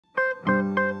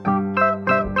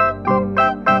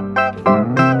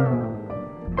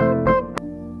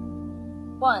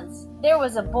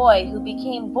was a boy who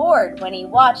became bored when he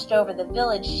watched over the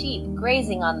village sheep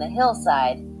grazing on the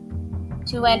hillside.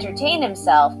 To entertain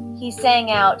himself, he sang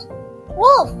out,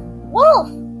 "Wolf! Wolf!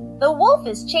 The wolf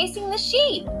is chasing the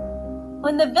sheep!"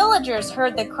 When the villagers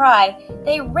heard the cry,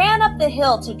 they ran up the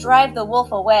hill to drive the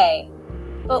wolf away.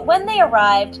 But when they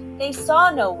arrived, they saw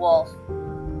no wolf.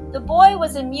 The boy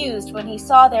was amused when he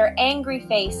saw their angry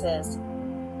faces.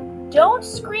 "Don't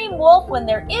scream wolf when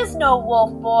there is no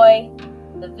wolf, boy,"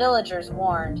 the villagers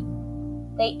warned.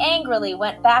 They angrily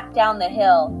went back down the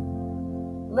hill.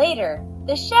 Later,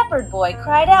 the shepherd boy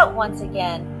cried out once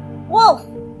again, "Wolf!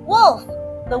 Wolf!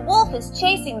 The wolf is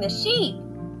chasing the sheep!"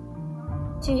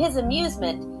 To his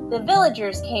amusement, the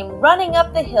villagers came running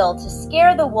up the hill to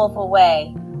scare the wolf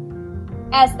away.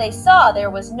 As they saw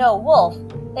there was no wolf,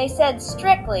 they said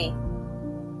strictly,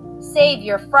 "Save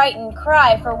your frightened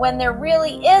cry for when there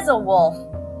really is a wolf.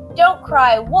 Don't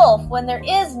cry wolf when there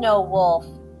is no wolf."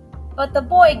 But the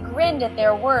boy grinned at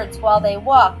their words while they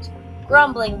walked,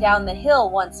 grumbling down the hill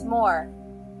once more.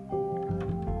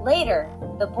 Later,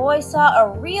 the boy saw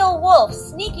a real wolf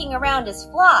sneaking around his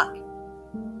flock.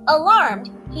 Alarmed,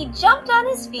 he jumped on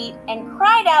his feet and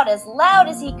cried out as loud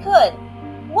as he could,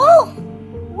 "Wolf!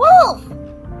 Wolf!"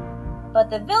 But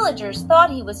the villagers thought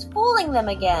he was fooling them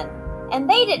again, and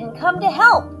they didn't come to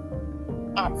help.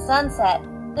 At sunset,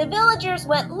 the villagers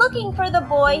went looking for the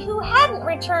boy who hadn't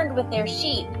returned with their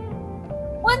sheep.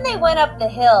 When they went up the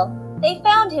hill, they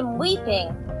found him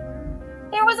weeping.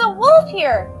 "There was a wolf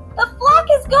here! The flock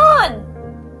is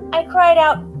gone!" I cried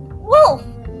out, "Wolf!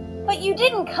 But you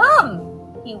didn't come!"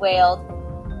 he wailed.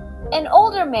 An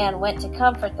older man went to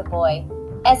comfort the boy.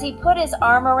 As he put his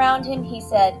arm around him, he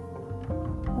said,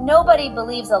 "Nobody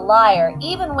believes a liar,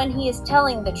 even when he is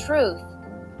telling the truth.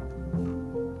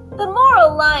 The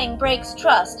moral lying breaks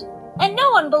trust, and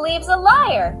no one believes a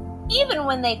liar, even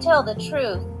when they tell the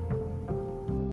truth."